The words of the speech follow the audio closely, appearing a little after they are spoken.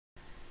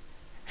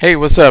Hey,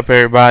 what's up,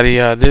 everybody?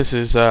 This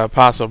is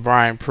Apostle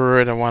Brian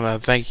Pruitt. I want to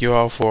thank you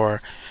all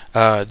for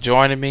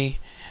joining me.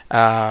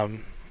 I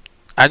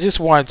just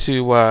want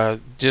to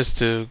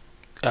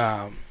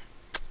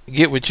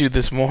get with you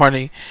this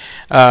morning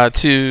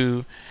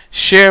to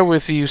share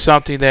with you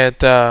something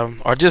that,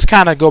 or just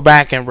kind of go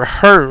back and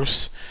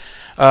rehearse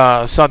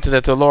something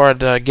that the Lord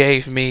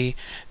gave me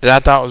that I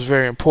thought was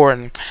very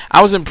important.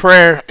 I was in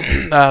prayer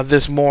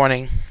this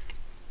morning.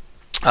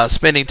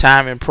 Spending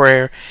time in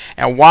prayer,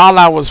 and while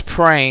I was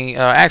praying,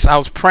 actually I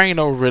was praying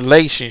over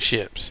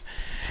relationships.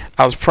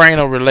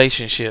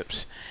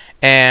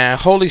 And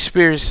Holy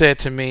Spirit said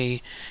to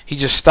me, He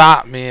just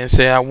stopped me and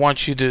said, "I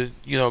want you to,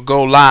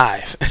 go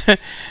live,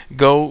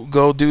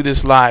 go do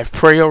this live.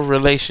 Pray over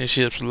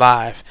relationships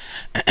live."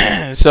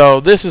 So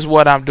this is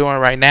what I'm doing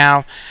right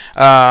now.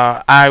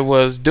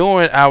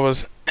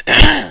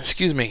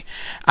 Excuse me.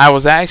 I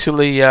was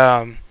actually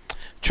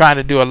trying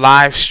to do a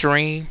live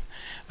stream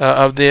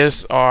of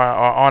this or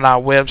on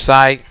our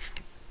website,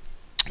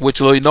 which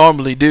we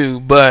normally do,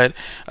 but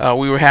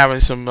we were having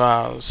some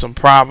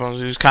problems.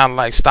 It was kind of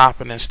like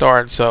stopping and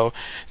starting, so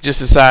just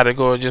decided to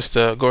go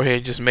ahead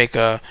and just make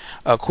a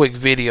quick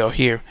video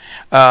here.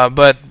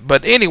 But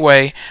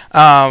anyway,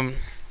 on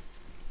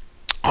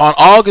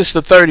August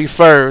the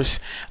 31st,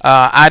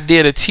 I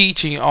did a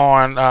teaching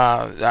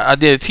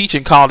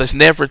called "It's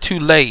Never Too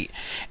Late,"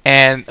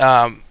 and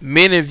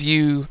many of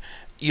you,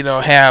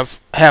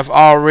 have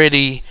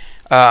already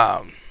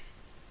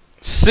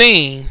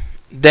seen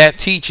that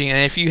teaching,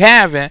 and if you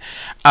haven't,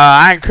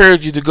 I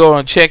encourage you to go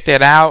and check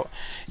that out.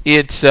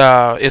 It's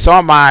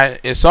on my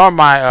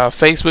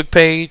Facebook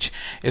page.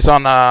 It's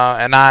on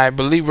and I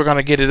believe we're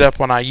gonna get it up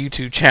on our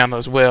YouTube channel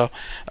as well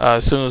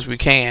as soon as we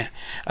can.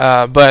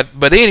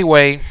 But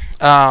anyway,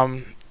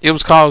 it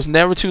was called "It's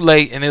Never Too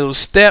Late," and it was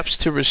steps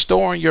to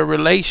restoring your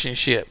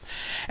relationship.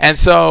 And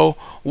so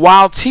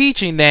while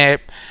teaching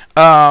that,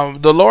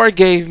 the Lord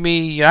gave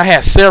me, I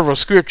had several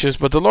scriptures,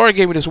 but the Lord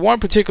gave me this one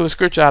particular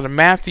scripture out of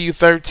Matthew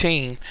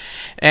 13,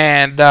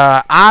 and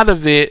out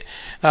of it,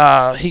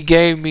 He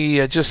gave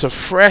me just a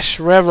fresh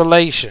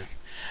revelation.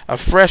 A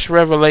fresh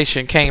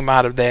revelation came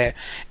out of that,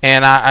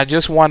 and I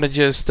just want to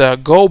just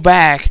go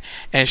back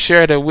and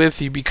share that with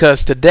you,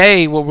 because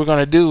today what we're going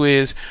to do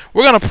is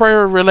we're going to pray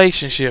a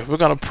relationship. We're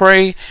going to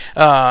pray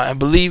and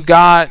believe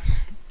God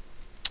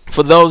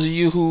for those of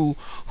you who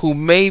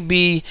may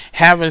be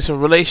having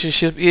some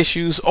relationship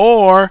issues,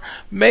 or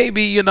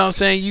maybe it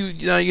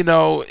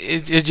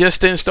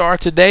just didn't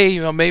start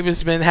today. Maybe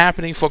it's been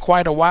happening for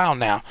quite a while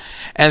now.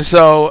 And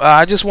so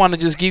I just want to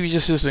just give you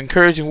just this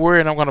encouraging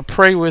word, and I'm going to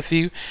pray with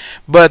you.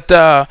 But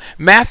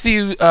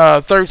Matthew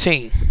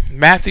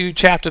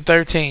chapter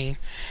 13.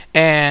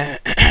 And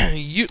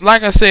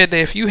like I said,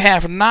 if you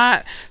have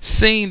not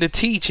seen the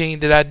teaching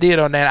that I did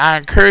on that, I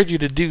encourage you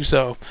to do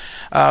so,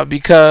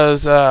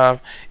 because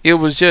it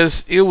was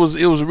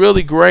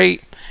really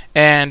great,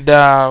 and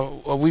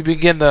we've been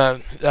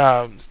getting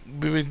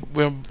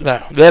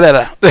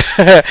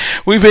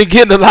we've been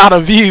getting a lot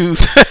of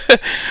views.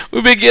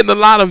 We've been getting a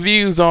lot of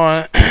views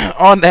on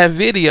that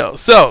video.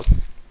 So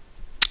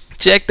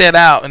check that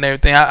out and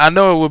everything. I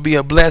know it will be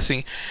a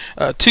blessing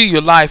to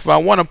your life, but I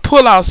want to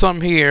pull out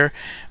something here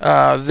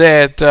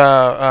that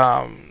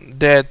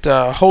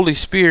Holy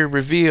Spirit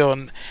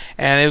revealed,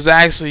 and it was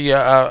actually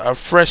a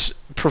fresh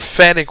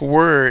prophetic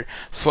word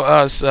for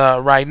us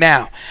right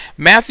now.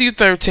 Matthew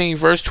 13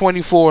 verse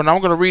 24, and I'm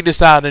going to read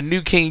this out of the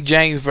New King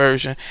James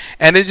Version,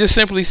 and it just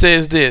simply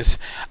says this: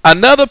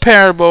 "Another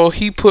parable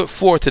he put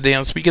forth to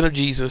them," speaking of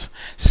Jesus,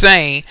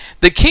 "saying,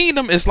 the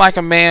kingdom is like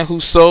a man who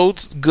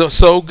sowed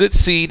good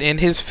seed in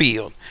his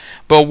field.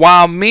 But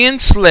while men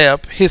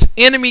slept, his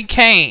enemy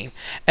came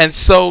and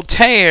sowed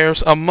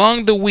tares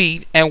among the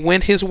wheat and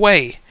went his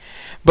way.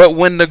 But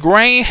when the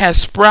grain had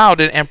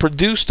sprouted and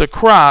produced a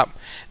crop,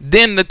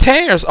 then the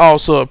tares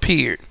also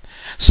appeared.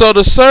 So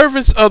the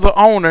servants of the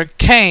owner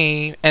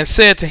came and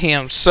said to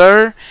him,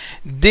 'Sir,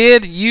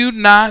 did you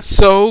not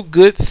sow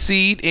good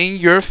seed in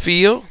your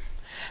field?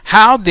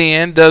 How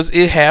then does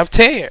it have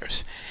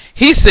tares?'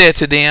 He said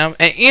to them,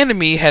 'An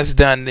enemy has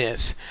done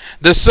this.'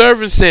 The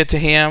servants said to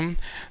him,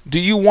 'Do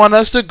you want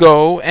us to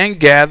go and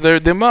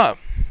gather them up?'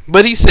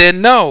 But he said,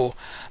 'No,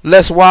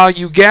 lest while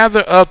you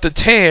gather up the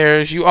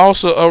tares, you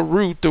also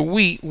uproot the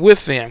wheat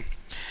with them.'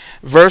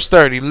 Verse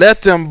 30,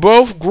 'Let them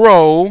both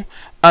grow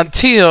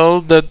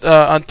until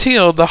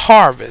the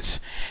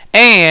harvest.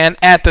 And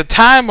at the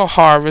time of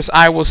harvest,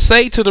 I will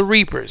say to the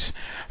reapers,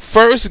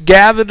 first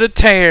gather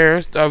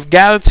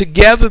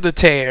together the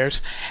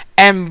tares,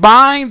 and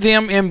bind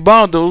them in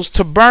bundles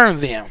to burn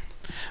them,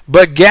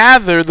 but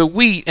gather the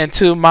wheat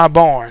into my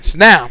barns.'"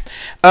 Now,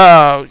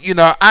 I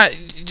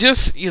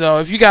just,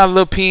 if you got a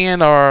little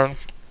pen or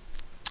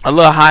a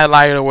little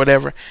highlighter or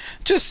whatever,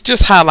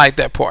 just highlight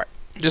that part.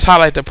 Just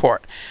highlight the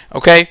part.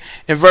 Okay?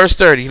 In verse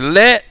 30,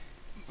 let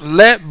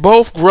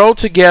both grow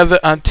together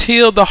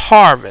until the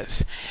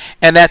harvest.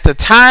 And at the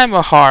time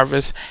of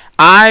harvest,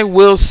 I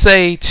will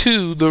say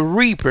to the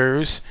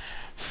reapers,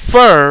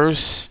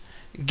 first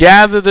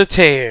gather the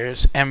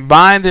tares and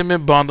bind them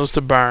in bundles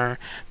to burn,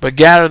 but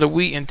gather the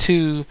wheat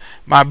into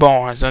my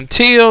barns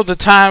until the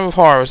time of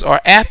harvest, or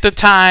at the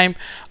time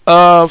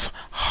of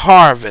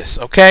harvest.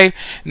 Okay,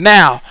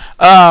 now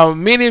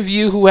many of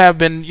you who have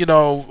been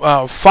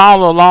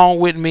follow along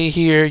with me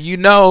here, you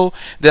know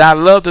that I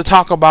love to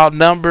talk about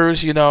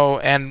numbers,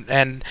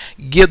 and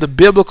give the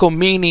biblical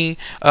meaning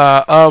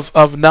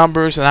of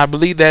numbers, and I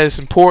believe that is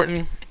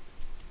important.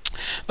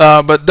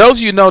 But those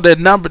of you know that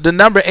the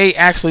number 8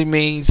 actually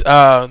means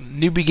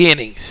new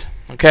beginnings.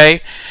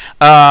 Okay,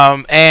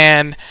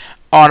 and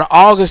on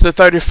August the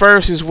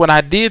 31st is when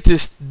I did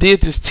this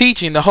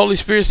teaching. The Holy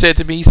Spirit said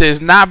to me, He says,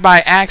 not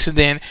by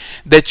accident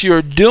that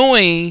you're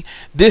doing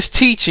this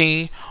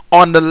teaching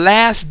on the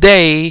last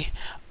day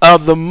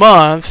of the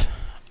month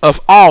of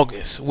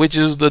August, which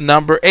is the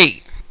number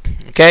 8.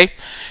 Okay,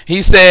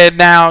 He said,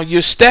 now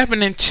you're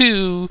stepping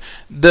into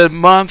the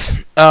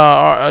month,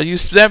 or you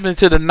stepping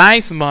into the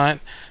 9th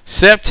month,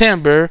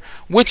 September,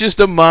 which is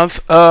the month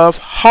of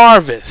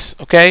harvest.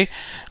 Okay,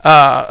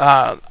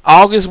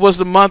 August was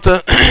the month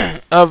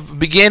of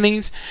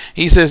beginnings.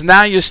 He says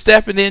now you're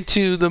stepping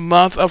into the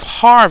month of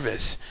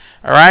harvest.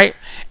 All right,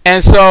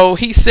 and so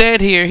he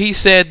said here, he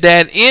said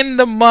that in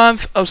the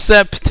month of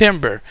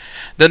September,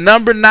 the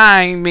number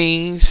 9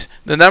 means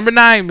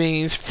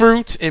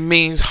fruit. It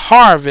means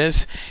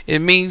harvest. It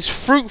means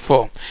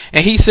fruitful.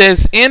 And he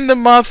says in the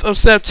month of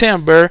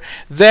September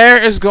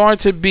there is going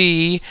to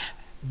be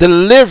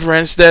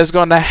deliverance that's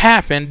going to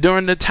happen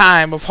during the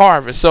time of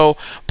harvest. So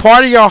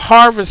part of your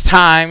harvest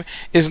time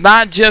is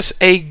not just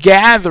a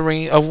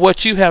gathering of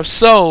what you have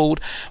sowed,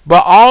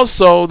 but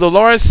also the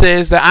Lord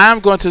says that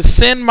I'm going to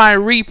send my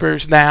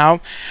reapers now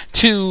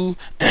to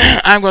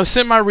I'm going to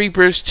send my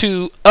reapers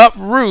to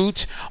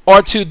uproot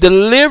or to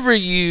deliver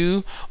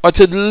you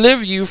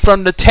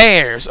from the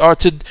tares, or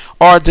to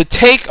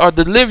take or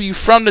deliver you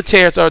from the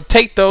tares, or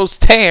take those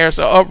tares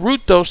or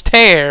uproot those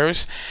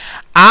tares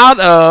out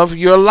of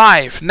your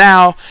life.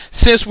 Now,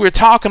 since we're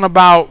talking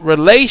about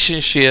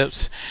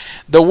relationships,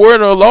 the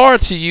word of the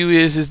Lord to you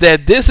is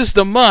that this is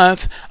the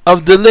month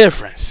of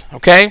deliverance.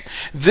 Okay,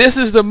 this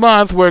is the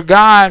month where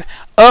God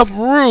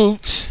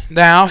uproots.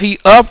 Now He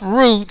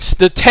uproots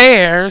the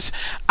tares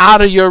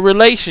out of your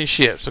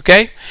relationships.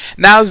 Okay,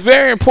 now it's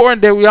very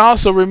important that we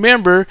also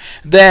remember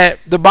that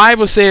the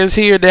Bible says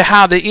here that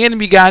how the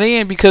enemy got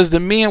in because the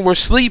men were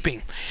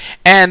sleeping.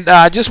 And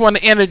I just want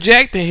to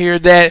interject in here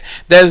that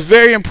it's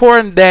very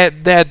important that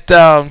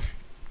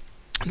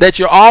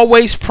you're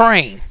always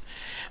praying.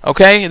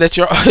 Okay, that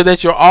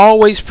you're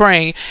always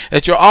praying,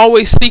 that you're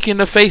always seeking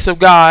the face of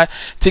God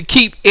to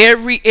keep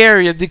every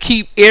area, to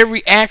keep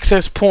every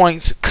access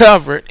points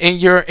covered in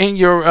your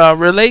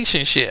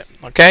relationship.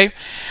 Okay,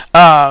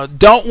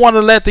 don't want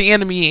to let the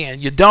enemy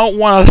in. You don't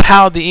want to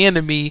allow the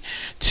enemy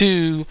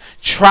to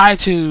try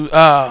to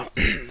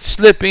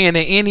slip in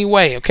any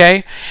way.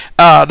 Okay,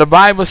 the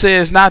Bible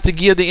says not to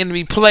give the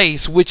enemy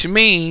place, which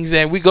means,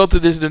 and we go through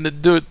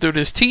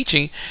this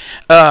teaching,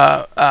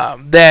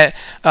 that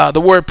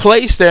the word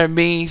place there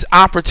means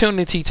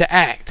opportunity to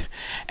act.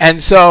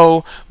 And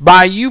so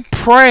by you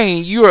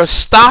praying, you are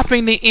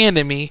stopping the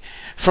enemy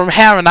from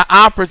having the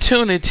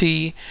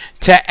opportunity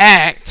to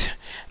act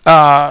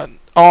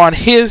on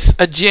his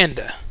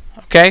agenda.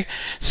 Okay,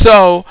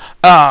 so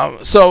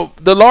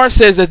the Lord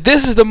says that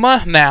this is the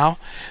month now.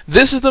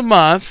 This is the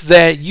month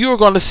that you are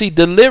going to see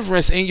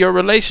deliverance in your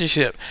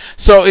relationship.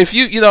 So if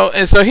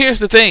and so here's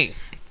the thing,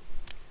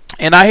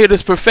 and I hear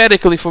this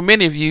prophetically for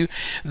many of you,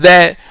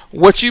 that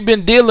what you've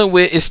been dealing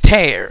with is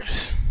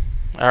tares.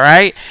 All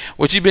right,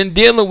 what you've been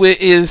dealing with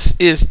is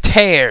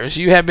tares.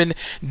 You have been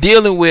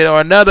dealing with,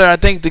 or another, I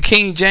think the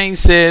King James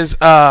says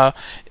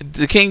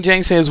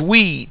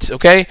weeds.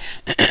 Okay,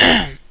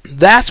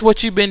 that's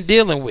what you've been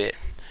dealing with.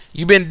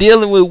 You've been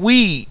dealing with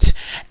weeds,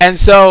 and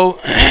so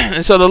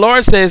the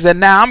Lord says that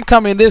now I'm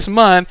coming this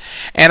month,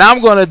 and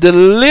I'm going to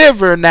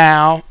deliver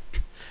now.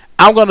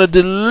 I'm going to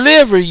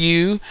deliver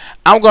you.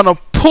 I'm going to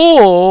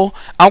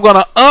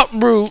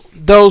uproot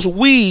those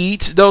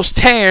weeds, those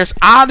tares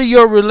out of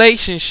your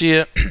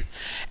relationship,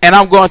 and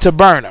I'm going to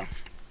burn them.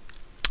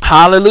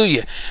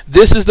 Hallelujah.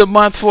 This is the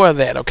month for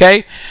that.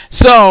 Okay,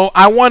 so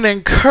I want to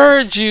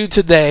encourage you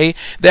today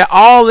that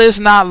all is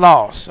not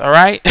lost. All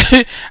right,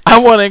 I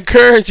want to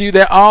encourage you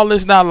that all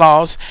is not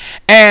lost,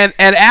 and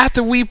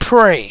after we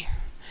pray,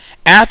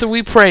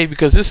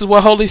 because this is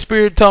what Holy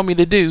Spirit told me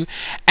to do.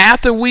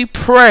 After we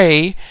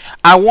pray,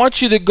 I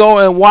want you to go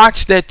and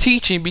watch that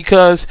teaching,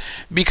 because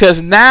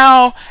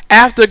now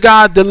after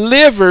God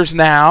delivers,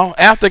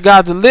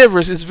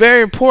 it's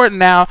very important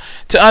now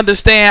to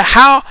understand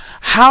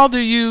how do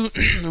you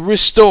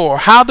restore?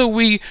 How do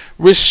we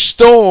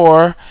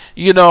restore?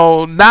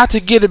 Not to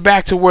get it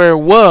back to where it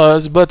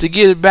was, but to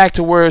get it back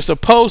to where it's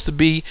supposed to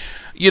be.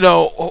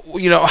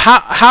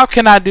 How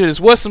can I do this?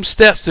 What's some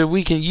steps that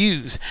we can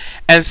use?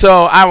 And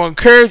so I will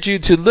encourage you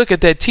to look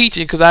at that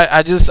teaching, because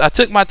I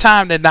took my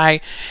time that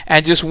night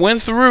and just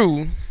went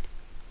through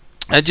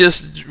I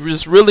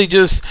just really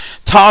just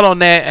taught on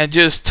that and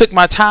just took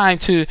my time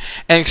to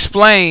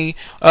explain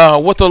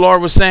what the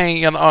Lord was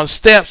saying on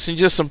steps and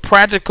just some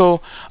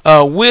practical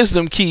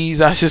wisdom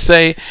keys, I should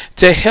say,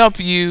 to help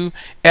you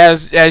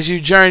as you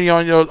journey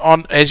in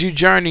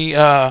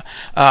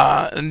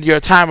your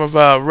time of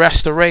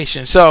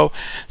restoration. So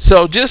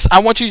just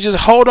I want you to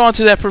just hold on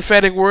to that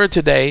prophetic word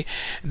today,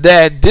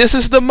 that this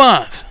is the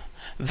month.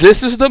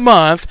 This is the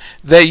month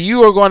that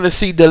you are going to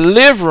see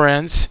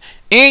deliverance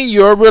in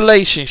your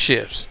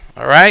relationships.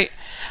 All right.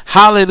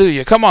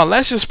 Hallelujah. Come on,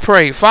 let's just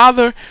pray.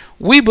 Father,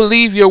 we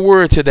believe your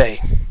word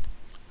today.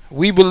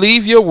 We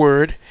believe your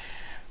word.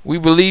 We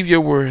believe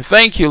your word.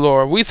 Thank you,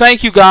 Lord. We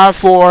thank you, God,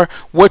 for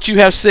what you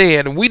have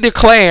said. We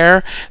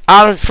declare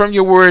from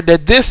your word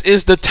that this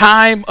is the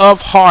time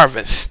of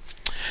harvest.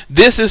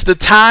 This is the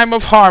time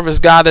of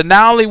harvest, God, and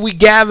not only we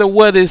gather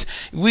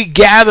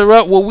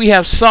up what we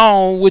have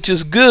sown, which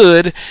is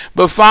good,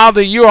 but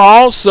Father, you're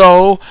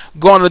also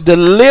going to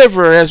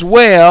deliver as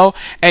well,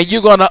 and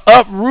you're going to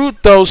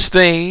uproot those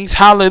things.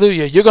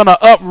 Hallelujah. You're going to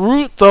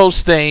uproot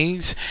those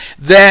things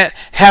that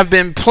have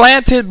been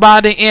planted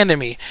by the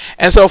enemy.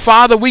 And so,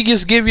 Father, we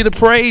just give you the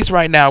praise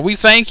right now. We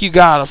thank you,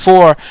 God,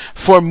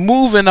 for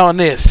moving on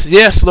this.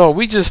 Yes, Lord.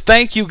 We just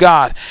thank you,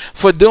 God,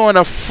 for doing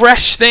a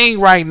fresh thing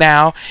right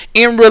now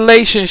in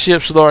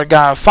relationships, Lord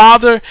God.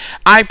 Father,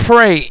 I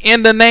pray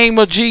in the name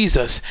of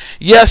Jesus.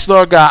 Yes,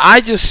 Lord God,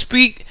 I just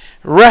speak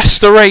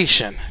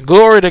restoration.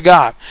 Glory to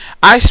God.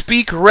 I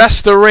speak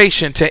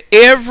restoration to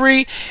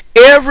every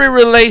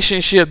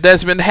relationship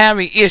that's been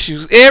having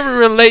issues, every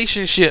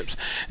relationship,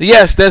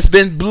 yes, that's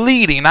been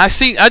bleeding. I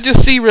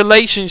just see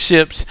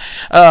relationships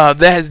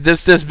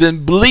that's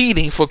been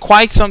bleeding for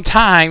quite some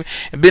time,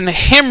 been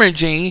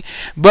hemorrhaging.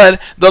 But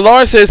the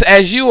Lord says,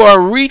 as you are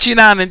reaching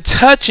out and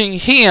touching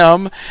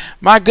him,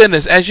 my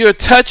goodness, as you're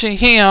touching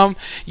him,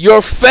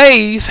 your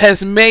faith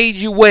has made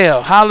you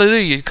well.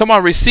 Hallelujah. Come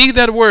on, receive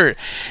that word.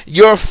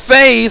 Your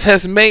faith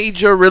has made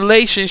your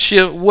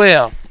relationship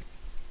well.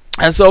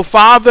 And so,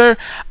 Father,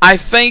 I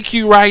thank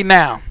you right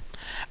now.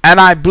 And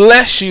I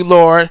bless you,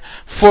 Lord,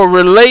 for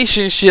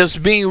relationships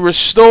being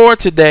restored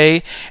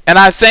today. And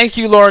I thank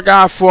you, Lord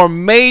God, for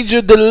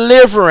major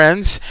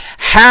deliverance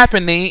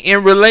happening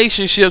in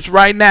relationships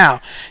right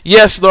now.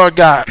 Yes, Lord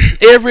God.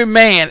 Every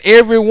man,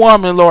 every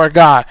woman, Lord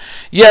God,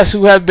 yes,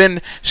 who have been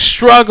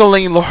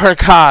struggling, Lord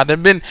God,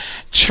 and been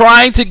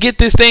trying to get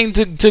this thing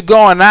to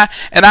go. And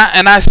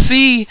I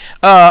see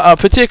a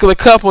particular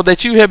couple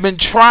that you've been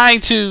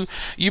trying to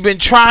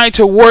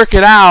work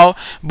it out,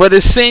 but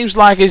it seems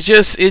like it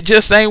just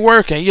ain't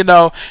working. You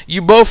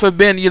both have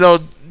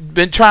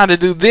been trying to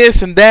do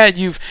this and that.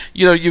 You've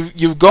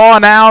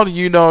gone out,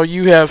 you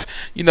have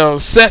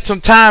set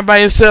some time by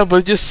yourself, but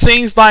it just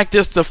seems like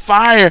just the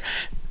fire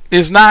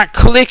is not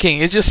clicking.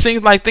 It just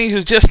seems like things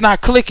are just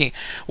not clicking.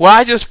 Well,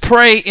 I just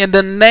pray in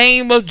the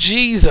name of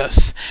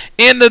Jesus,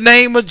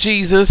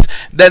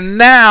 that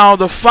now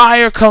the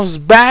fire comes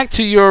back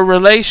to your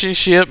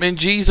relationship in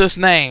Jesus'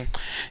 name.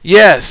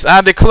 Yes, I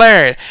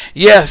declare it.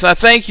 Yes, I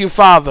thank you,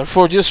 Father,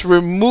 for just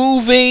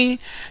removing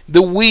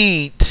the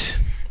weeds.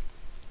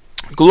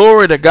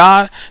 Glory to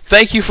God.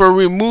 Thank you for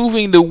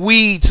removing the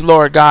weeds,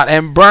 Lord God,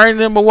 and burning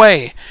them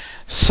away.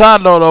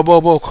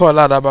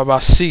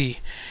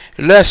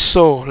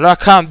 Lesso la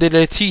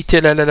candele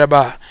tite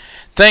la.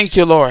 Thank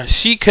you, Lord. And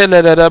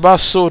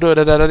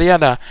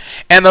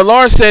the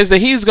Lord says that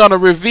he's going to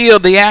reveal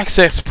the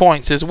access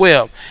points as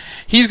well.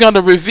 He's going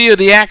to reveal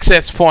the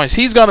access points.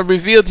 He's going to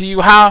reveal to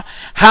you how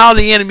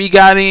the enemy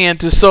got in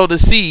to sow the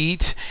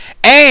seeds,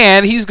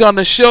 and he's going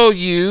to show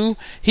you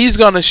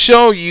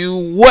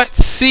what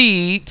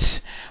seeds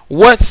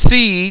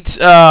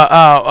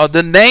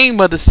the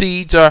name of the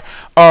seeds or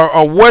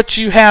what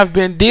you have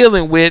been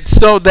dealing with,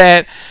 so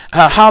that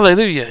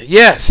hallelujah,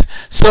 yes,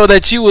 so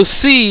that you will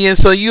see, and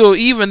so you'll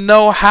even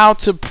know how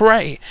to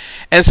pray.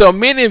 And so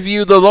many of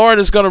you, the Lord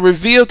is going to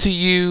reveal to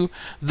you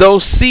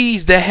those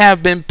seeds that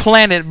have been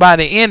planted by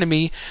the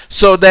enemy,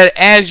 so that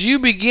as you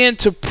begin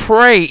to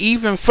pray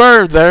even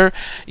further,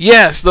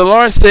 yes, the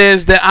Lord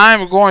says that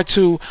I'm going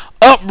to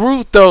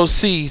uproot those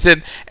seeds.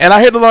 And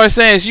I hear the Lord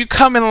saying, as you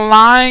come in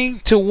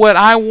line to what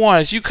I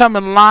want, as you come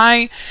in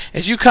line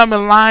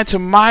to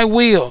my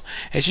will,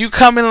 as you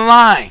come in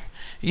line,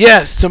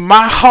 yes, to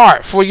my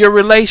heart for your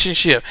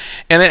relationship.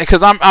 And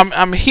because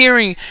I'm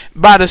hearing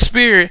by the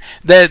Spirit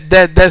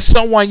that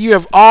someone you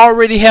have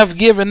already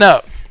given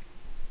up.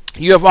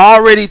 You have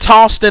already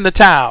tossed in the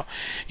towel.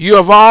 You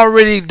have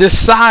already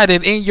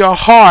decided in your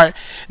heart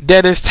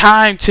that it's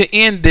time to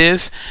end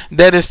this,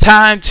 that it's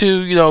time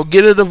to,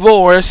 get a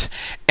divorce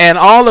and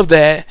all of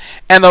that.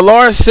 And the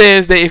Lord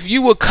says that if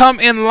you will come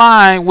in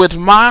line with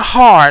my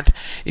heart,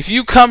 if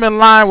you come in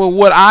line with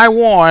what I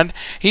want,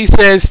 he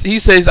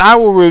says, I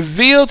will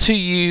reveal to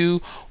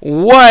you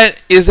what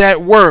is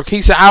at work.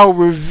 He said, I will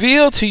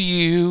reveal to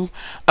you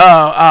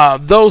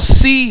those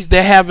seeds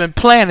that have been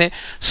planted,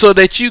 so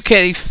that you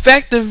can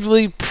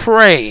effectively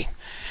pray.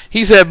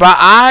 He said, but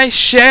I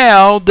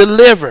shall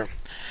deliver.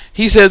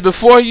 He says,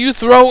 before you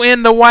throw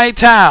in the white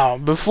towel,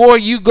 before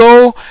you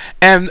go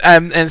and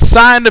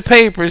sign the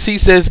papers, he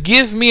says,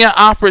 give me an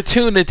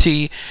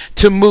opportunity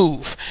to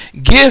move.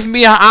 Give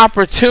me an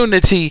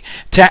opportunity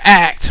to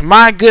act.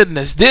 My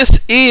goodness, this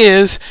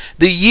is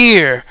the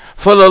year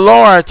for the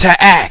Lord to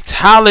act.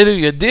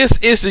 Hallelujah. This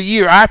is the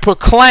year. I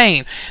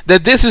proclaim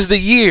that this is the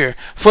year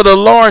for the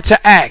Lord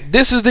to act.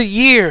 This is the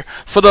year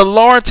for the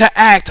Lord to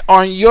act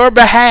on your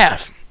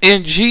behalf.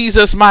 In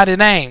Jesus' mighty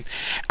name.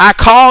 I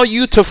call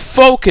you to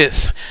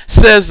focus,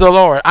 says the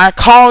Lord. I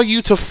call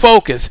you to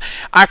focus.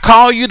 I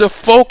call you to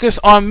focus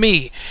on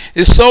me.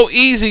 It's so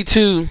easy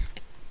to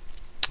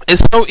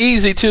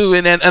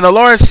and the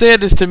Lord said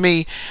this to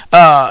me.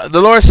 The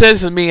Lord says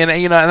to me,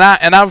 and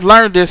I've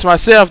learned this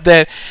myself,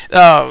 that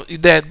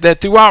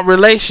throughout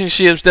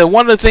relationships, that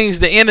one of the things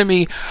the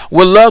enemy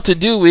would love to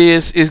do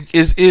is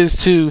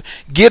to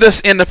get us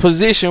in a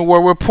position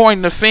where we're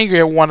pointing the finger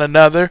at one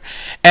another.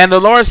 And the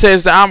Lord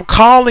says that I'm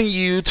calling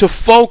you to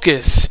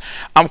focus.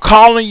 I'm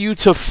calling you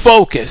to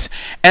focus.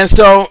 And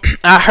so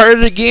I heard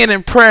it again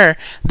in prayer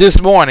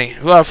this morning.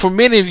 For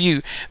many of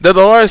you, that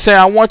the Lord said,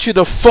 I want you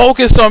to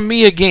focus on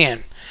me again.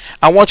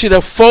 I want you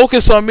to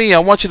focus on me. I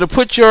want you to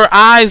put your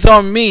eyes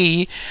on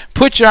me.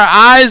 Put your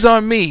eyes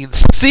on me.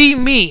 See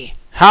me.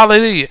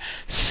 Hallelujah.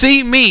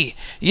 See me.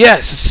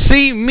 Yes,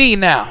 see me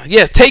now.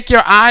 Yes, take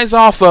your eyes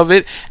off of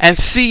it and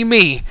see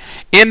me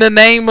in the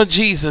name of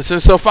Jesus.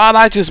 And so, Father,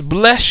 I just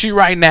bless you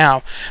right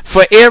now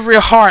for every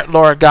heart,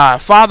 Lord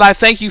God. Father, I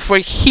thank you for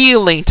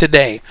healing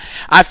today.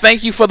 I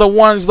thank you for the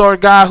ones,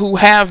 Lord God, who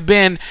have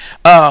been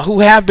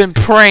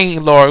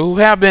praying, Lord, who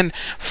have been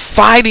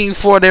fighting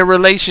for their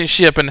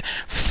relationship and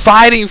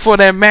fighting for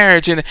their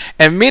marriage. And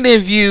many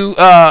of you,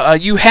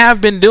 you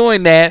have been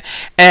doing that,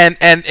 and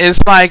it's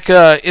like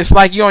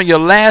you're on your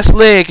last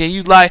leg, and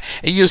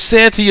you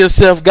said to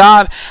yourself,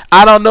 God,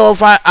 I don't know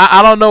if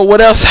I don't know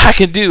what else I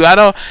can do. I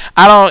don't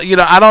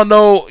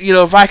know,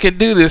 if I can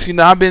do this.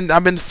 I've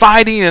been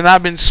fighting, and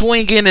I've been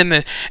swinging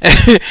and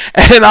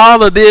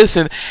all of this,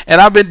 and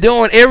I've been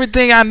doing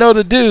everything I know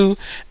to do,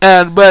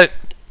 but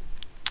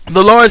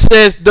the Lord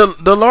says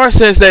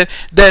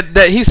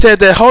that he said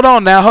that hold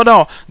on,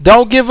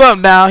 don't give up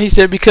now. He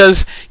said,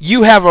 because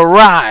you have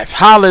arrived.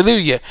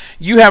 Hallelujah.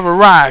 You have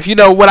arrived.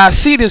 What I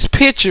see this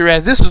picture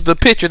as, this is the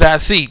picture that I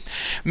see.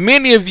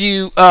 Many of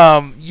you,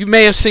 you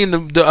may have seen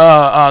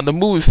the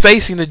movie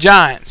Facing the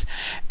Giants,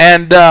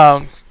 and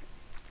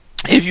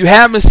if you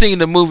haven't seen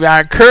the movie,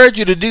 I encourage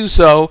you to do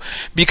so,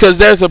 because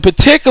there's a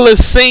particular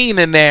scene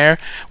in there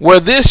where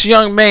this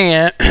young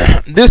man,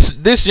 the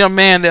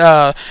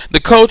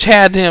coach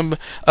had him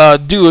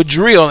do a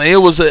drill, and it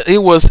was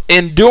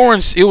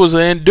endurance. It was an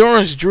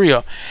endurance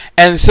drill,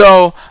 and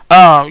so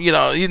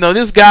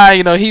this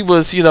guy, he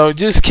was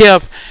just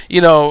kept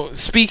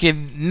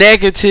speaking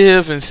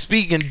negative and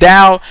speaking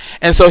doubt,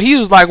 and so he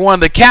was like one of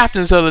the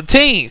captains of the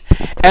team,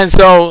 and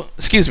so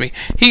he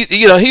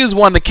was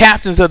one of the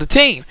captains of the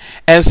team.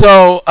 And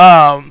so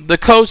the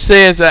coach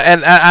says,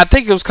 and I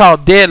think it was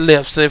called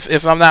deadlifts,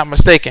 if I'm not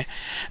mistaken.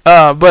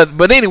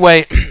 But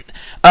anyway,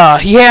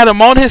 he had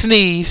him on his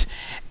knees,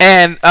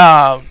 and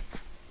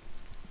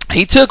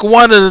he took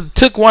one of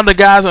the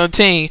guys on the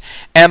team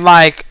and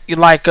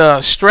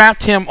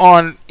strapped him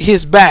on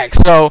his back.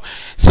 So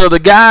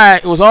the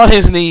guy was on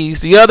his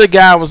knees, the other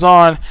guy was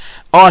on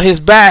his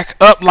back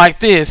up like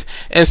this,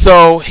 and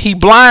so he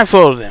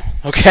blindfolded him.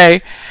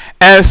 Okay,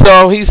 and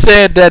so he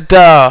said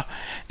that.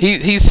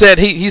 He said,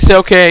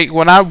 okay,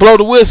 when I blow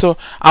the whistle,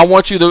 I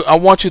want you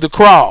to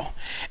crawl.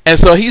 And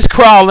so he's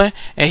crawling,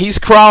 and he's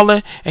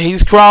crawling, and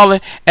he's crawling,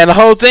 and the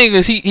whole thing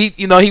is he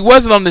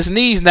wasn't on his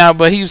knees now,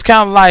 but he was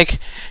kind of like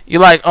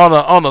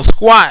on a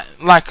squat,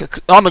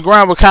 like on the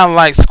ground, but kind of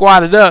like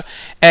squatted up,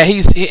 and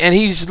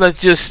he's like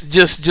just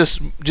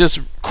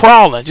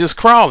crawling,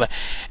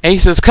 and he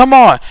says, come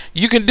on,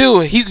 you can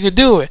do it, you can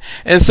do it.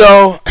 And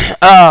so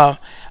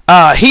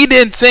he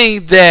didn't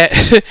think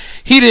that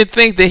he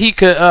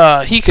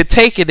could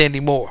take it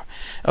anymore.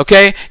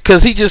 Okay,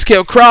 because he just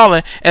kept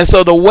crawling, and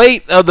so the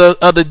weight of his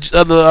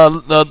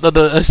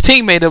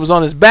teammate that was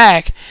on his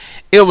back,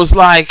 it was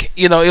like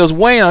it was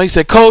weighing on. He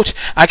said, "Coach,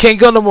 I can't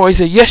go no more." He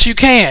said, "Yes, you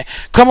can.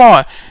 Come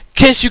on.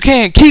 Yes, you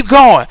can. Keep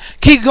going.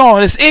 Keep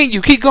going. It's in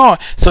you. Keep going."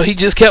 So he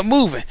just kept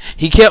moving.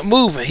 He kept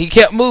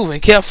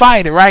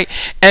fighting, right?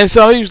 And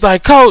so he was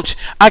like, "Coach,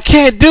 I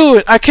can't do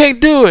it. I can't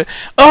do it.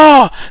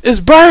 Oh,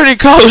 it's burning,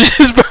 Coach.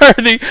 It's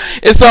burning."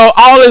 And so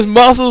all his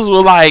muscles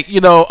were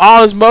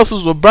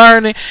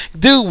burning.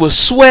 Dude was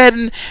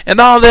sweating and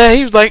all that.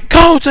 He was like,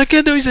 "Coach, I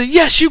can't do it." He said,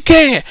 "Yes, you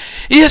can.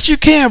 Yes, you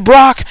can,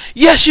 Brock.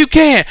 Yes, you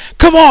can.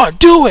 Come on,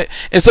 do it."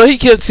 And so he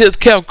kept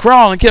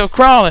crawling.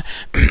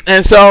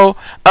 And so,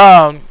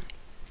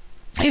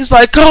 he was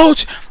like,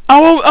 "Coach, I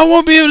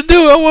won't be able to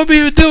do it. I won't be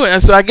able to do it."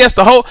 And so I guess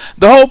the whole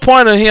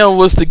point of him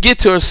was to get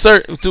to a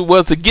certain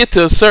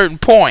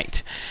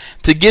point.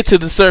 To get to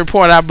the certain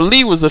point, I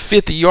believe was a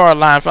 50-yard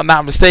line, if I'm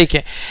not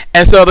mistaken.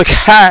 And so the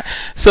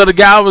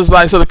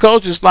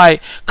coach was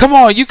like, "Come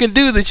on, you can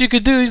do this. You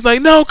can do it." He's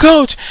like, "No,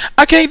 Coach,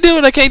 I can't do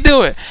it. I can't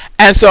do it."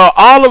 And so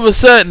all of a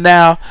sudden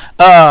now,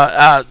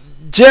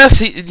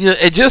 just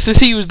as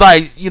he was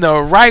like,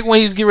 right when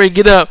he was getting ready to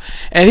get up,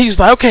 and he was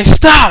like, okay,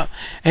 stop,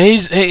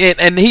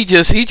 and he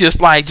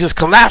just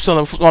collapsed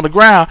on the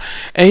ground,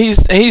 and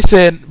he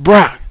said,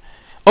 Brock,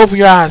 open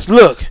your eyes,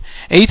 look,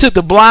 and he took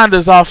the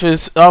blinders off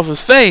his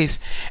face,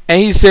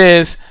 and he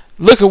says,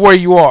 look at where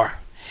you are,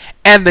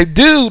 and the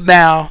dude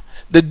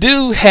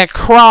had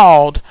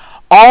crawled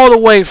all the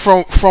way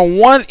from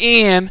one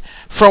end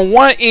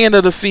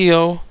of the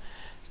field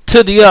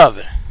to the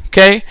other.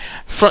 Okay,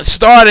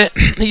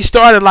 he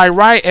started like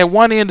right at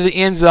one end of the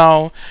end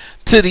zone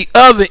to the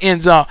other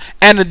end zone,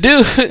 and the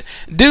dude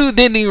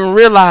didn't even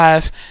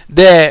realize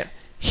that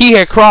he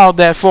had crawled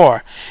that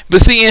far.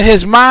 But see, in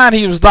his mind,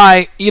 he was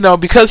like,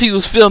 because he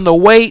was feeling the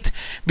weight,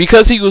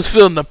 because he was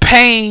feeling the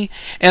pain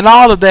and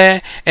all of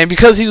that, and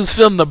because he was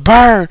feeling the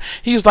burn,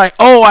 he was like,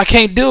 oh, I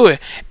can't do it.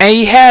 And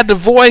he had the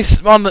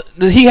voice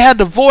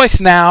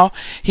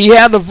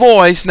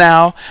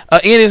now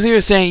in his ear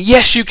saying,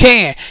 yes, you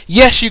can.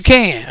 Yes, you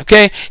can.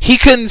 Okay. He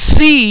couldn't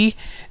see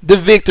the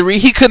victory.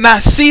 He could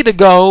not see the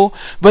goal,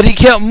 but he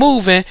kept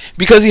moving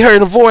because he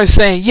heard a voice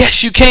saying,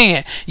 yes, you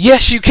can.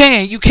 Yes, you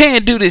can. You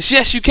can do this.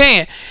 Yes, you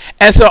can.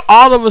 And so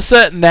all of a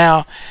sudden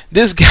now,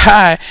 this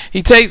guy,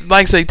 he take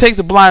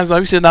the blinders off.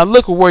 He said, now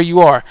look at where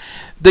you are.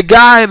 The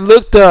guy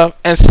looked up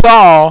and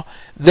saw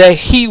that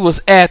he was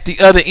at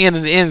the other end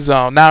of the end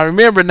zone. Now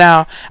remember,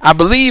 I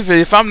believe,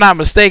 if I'm not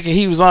mistaken,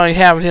 he was only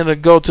having him to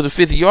go to the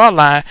 50-yard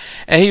line,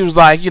 and he was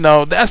like,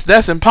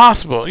 that's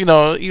impossible.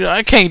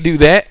 I can't do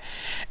that.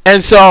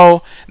 And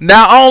so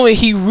not only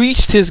he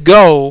reached his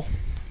goal,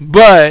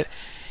 but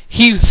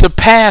he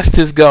surpassed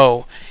his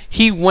goal.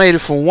 He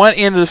waited from one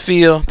end of the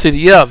field to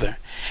the other.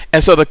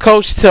 And so the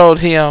coach told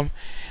him,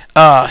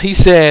 he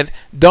said,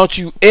 don't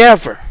you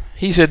ever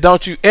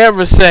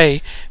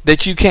say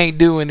that you can't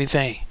do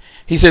anything.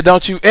 He said,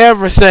 don't you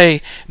ever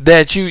say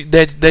that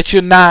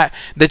you're not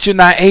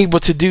able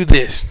to do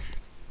this.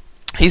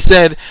 He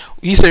said,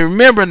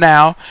 remember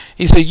now,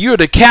 he said, you're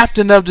the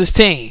captain of this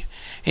team.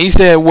 He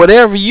said,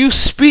 whatever you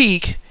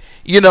speak,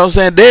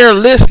 they're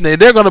listening.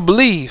 They're going to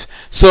believe.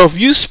 So if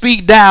you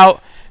speak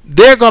doubt,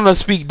 they're going to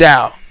speak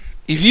doubt.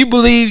 If you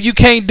believe you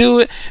can't do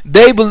it,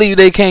 they believe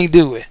they can't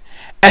do it.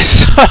 And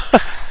so,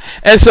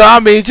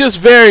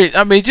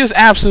 just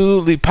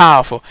absolutely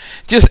powerful.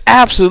 Just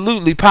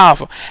absolutely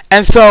powerful.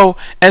 And so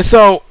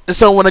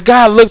when a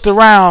guy looked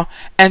around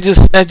and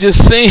just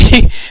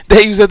seen that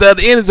he was at the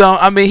other end zone,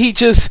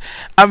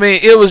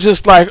 it was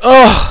just like,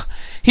 oh,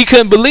 he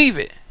couldn't believe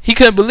it. He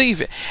couldn't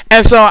believe it.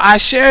 And so I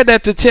shared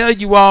that to tell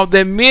you all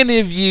that many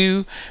of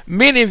you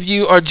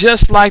are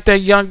just like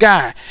that young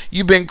guy.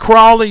 You've been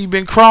crawling,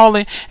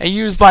 and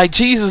you was like,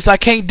 Jesus, I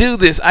can't do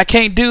this. I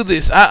can't do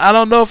this. I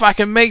don't know if I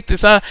can make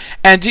this.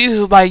 And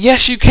Jesus was like,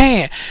 yes, you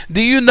can.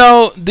 Do you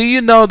know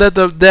that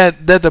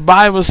the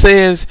Bible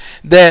says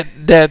that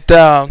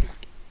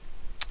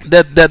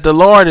the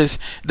Lord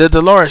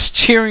is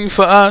cheering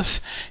for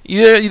us?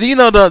 You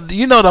know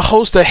the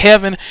host of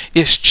heaven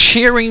is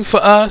cheering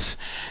for us.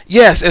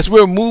 Yes, as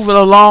we're moving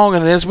along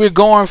and as we're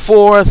going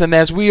forth and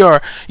as we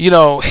are,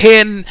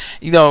 heading,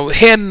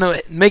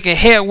 making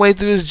headway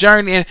through this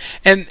journey,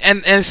 and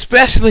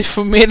especially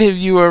for many of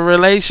you in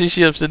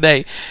relationships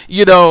today,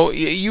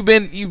 you've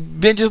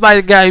been just like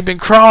a guy, you've been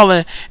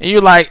crawling, and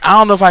you're like, I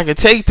don't know if I can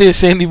take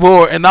this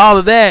anymore, and all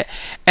of that.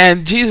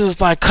 And Jesus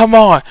is like, come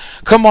on,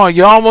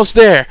 you're almost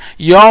there,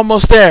 you're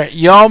almost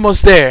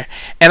there.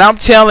 And I'm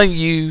telling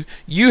you,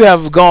 you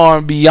have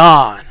gone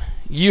beyond.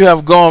 You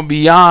have gone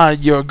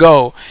beyond your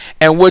goal.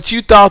 And what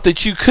you thought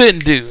that you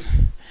couldn't do,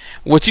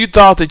 and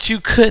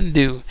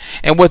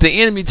what the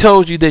enemy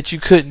told you that you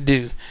couldn't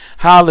do,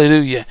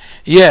 hallelujah,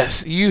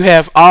 yes, you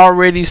have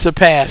already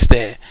surpassed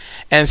that.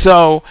 And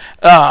so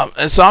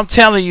I'm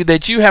telling you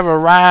that you have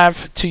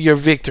arrived to your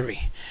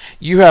victory.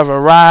 You have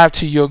arrived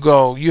to your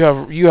goal. You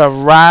have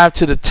arrived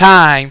to the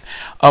time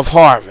of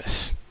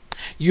harvest.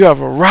 You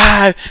have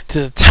arrived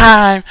to the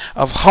time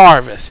of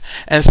harvest.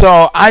 And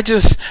so I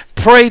just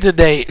pray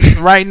today,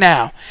 right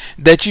now,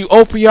 that you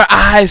open your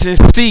eyes and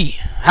see.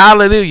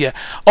 Hallelujah.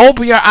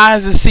 Open your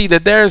eyes and see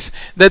that there's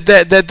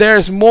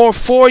more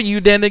for you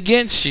than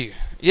against you.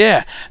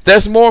 Yeah,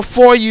 there's more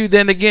for you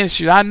than against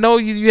you. I know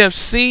you have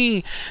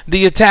seen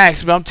the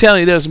attacks, but I'm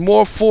telling you, there's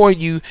more for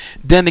you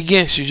than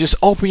against you. Just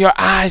open your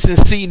eyes and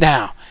see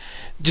now.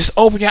 Just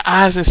open your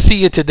eyes and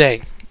see it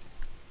today.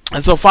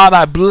 And so, Father,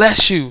 I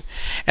bless you,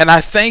 and I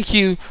thank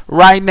you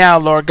right now,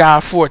 Lord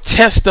God, for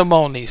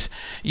testimonies.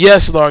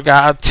 Yes, Lord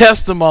God,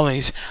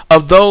 testimonies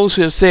of those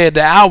who have said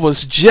that I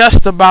was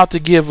just about to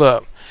give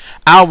up.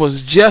 I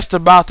was just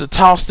about to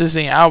toss this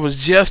in. I was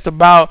just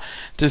about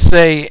to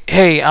say,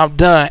 hey, I'm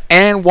done,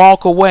 and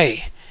walk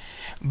away.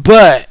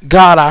 But,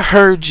 God, I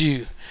heard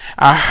you.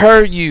 I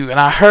heard you, and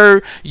I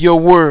heard your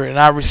word, and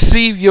I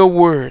received your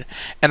word,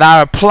 and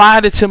I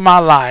applied it to my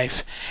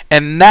life,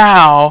 and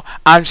now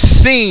I'm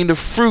seeing the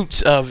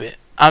fruits of it.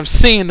 I'm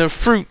seeing the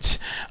fruits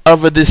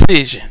of a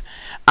decision.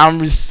 I'm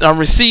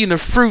receiving the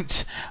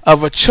fruits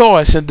of a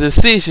choice and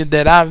decision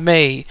that I've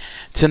made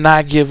to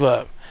not give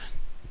up.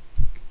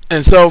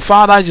 And so,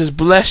 Father, I just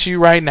bless you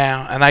right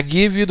now, and I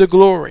give you the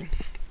glory,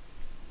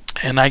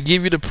 and I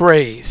give you the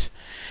praise,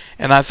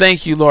 and I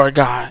thank you, Lord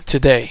God,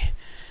 today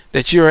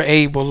that you are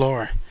able,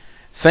 Lord.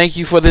 Thank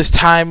you for this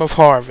time of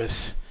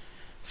harvest.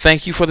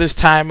 Thank you for this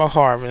time of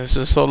harvest.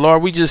 And so,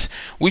 Lord, we just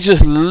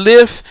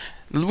lift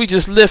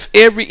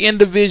every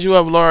individual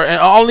up, Lord,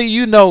 and only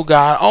you know,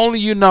 God. Only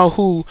you know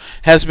who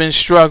has been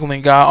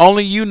struggling, God.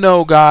 Only you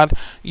know, God.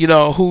 You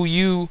know who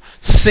you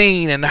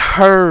seen and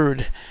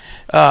heard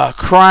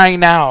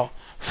crying out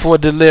for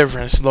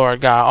deliverance,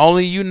 Lord God.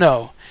 Only you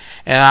know.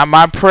 And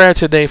my prayer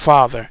today,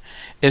 Father,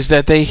 is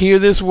that they hear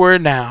this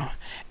word now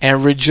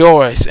and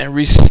rejoice and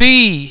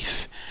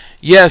receive.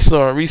 Yes,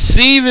 Lord,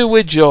 receive it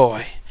with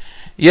joy.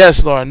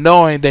 Yes, Lord,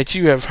 knowing that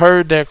you have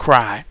heard their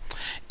cry.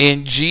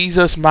 In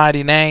Jesus'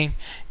 mighty name,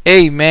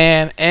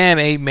 amen and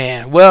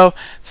amen. Well,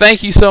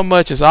 thank you so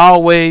much as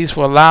always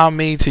for allowing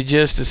me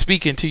to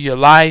speak into your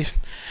life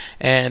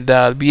and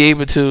be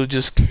able to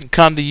just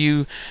come to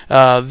you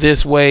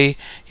this way.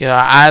 You know,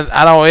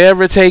 I don't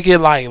ever take it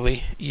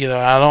lightly. You know,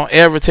 I don't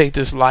ever take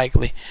this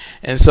lightly.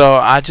 And so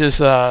I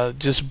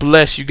just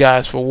bless you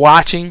guys for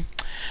watching.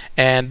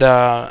 And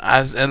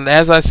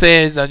as I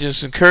said, I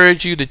just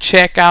encourage you to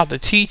check out the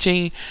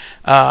teaching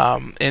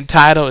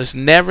entitled "It's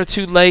Never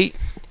Too Late."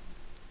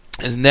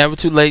 It's never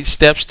too late.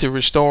 Steps to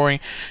restoring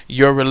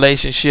your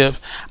relationship.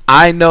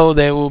 I know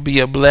there will be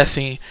a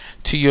blessing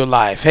to your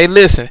life. Hey,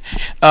 listen,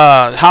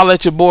 holla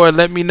at your boy.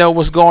 Let me know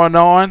what's going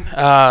on.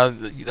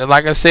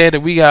 Like I said, that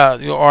we got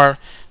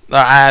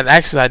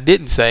I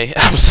didn't say.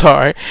 I'm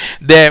sorry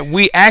that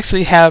we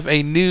actually have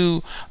a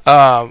new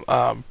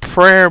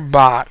prayer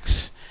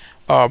box,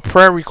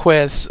 prayer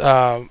request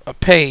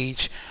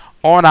page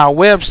on our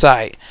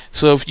website.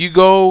 So if you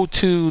go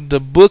to the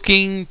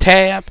booking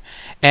tab,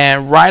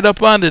 and right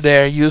up under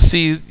there, you'll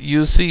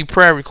see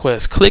prayer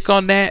requests. Click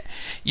on that.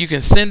 You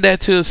can send that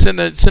to send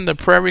a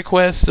prayer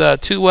request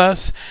to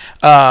us.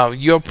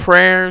 Your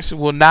prayers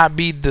will not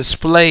be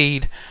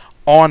displayed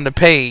on the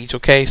page.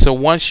 Okay, so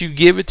once you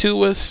give it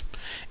to us,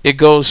 it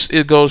goes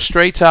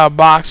straight to our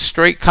box,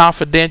 straight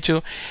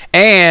confidential.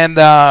 And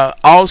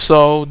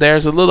also,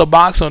 there's a little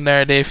box on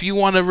there that if you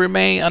want to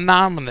remain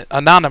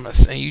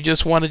anonymous, and you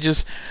just want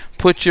to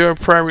put your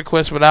prayer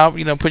request without,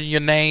 putting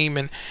your name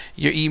and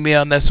your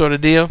email and that sort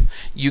of deal,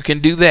 you can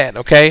do that,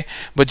 okay?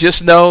 But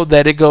just know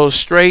that it goes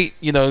straight,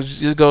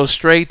 it goes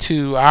straight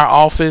to our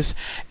office,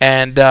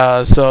 and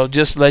so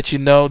just let you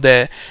know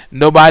that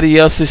nobody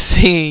else is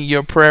seeing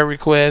your prayer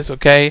request,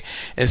 okay?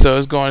 And so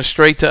it's going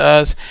straight to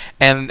us,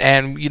 and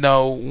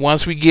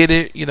once we get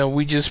it,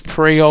 we just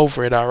pray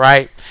over it, all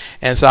right?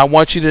 And so I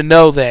want you to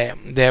know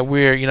that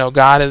we're,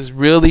 God has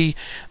really,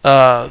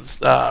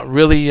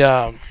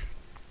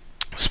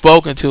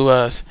 spoken to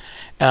us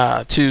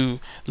to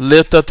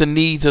lift up the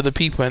needs of the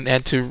people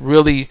and to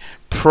really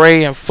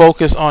pray and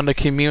focus on the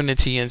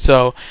community. And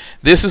so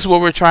this is what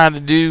we're trying to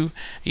do,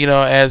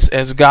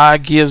 as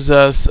God gives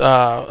us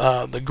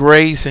the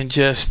grace and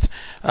just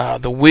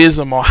the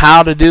wisdom on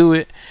how to do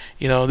it.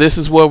 This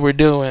is what we're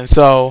doing.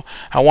 So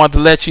I want to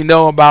let you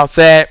know about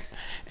that.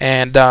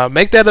 And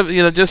make that,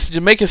 just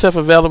make yourself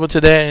available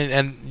to that,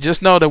 and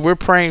just know that we're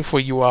praying for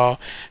you all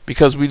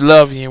because we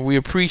love you and we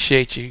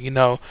appreciate you.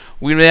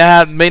 We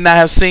may not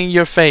have seen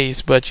your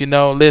face, but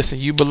listen,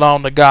 you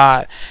belong to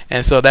God,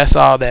 and so that's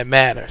all that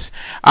matters.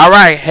 All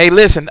right, hey,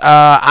 listen,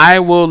 I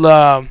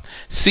will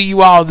see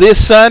you all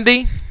this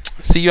Sunday.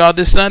 See y'all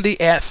this Sunday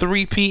at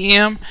 3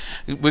 p.m.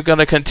 We're going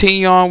to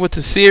continue on with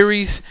the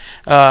series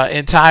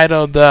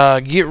entitled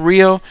Get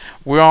Real.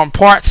 We're on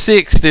part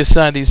 6 this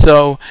Sunday,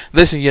 so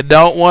listen, you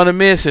don't want to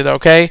miss it,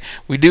 okay?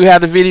 We do have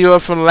the video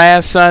from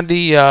last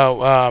Sunday,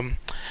 the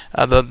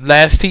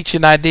last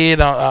teaching I did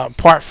on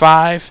part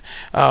 5,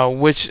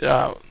 which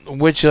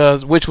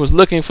was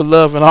looking for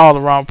love in all the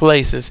wrong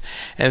places.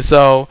 And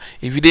so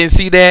if you didn't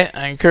see that,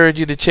 I encourage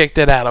you to check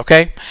that out,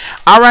 okay?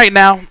 All right,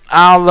 now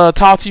I'll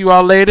talk to you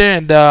all later,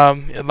 and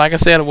like I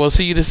said, we'll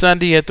see you this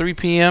Sunday at 3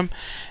 p.m.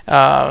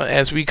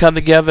 As we come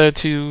together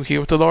to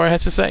hear what the Lord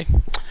has to say.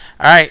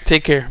 All right,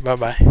 take care.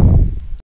 Bye-bye.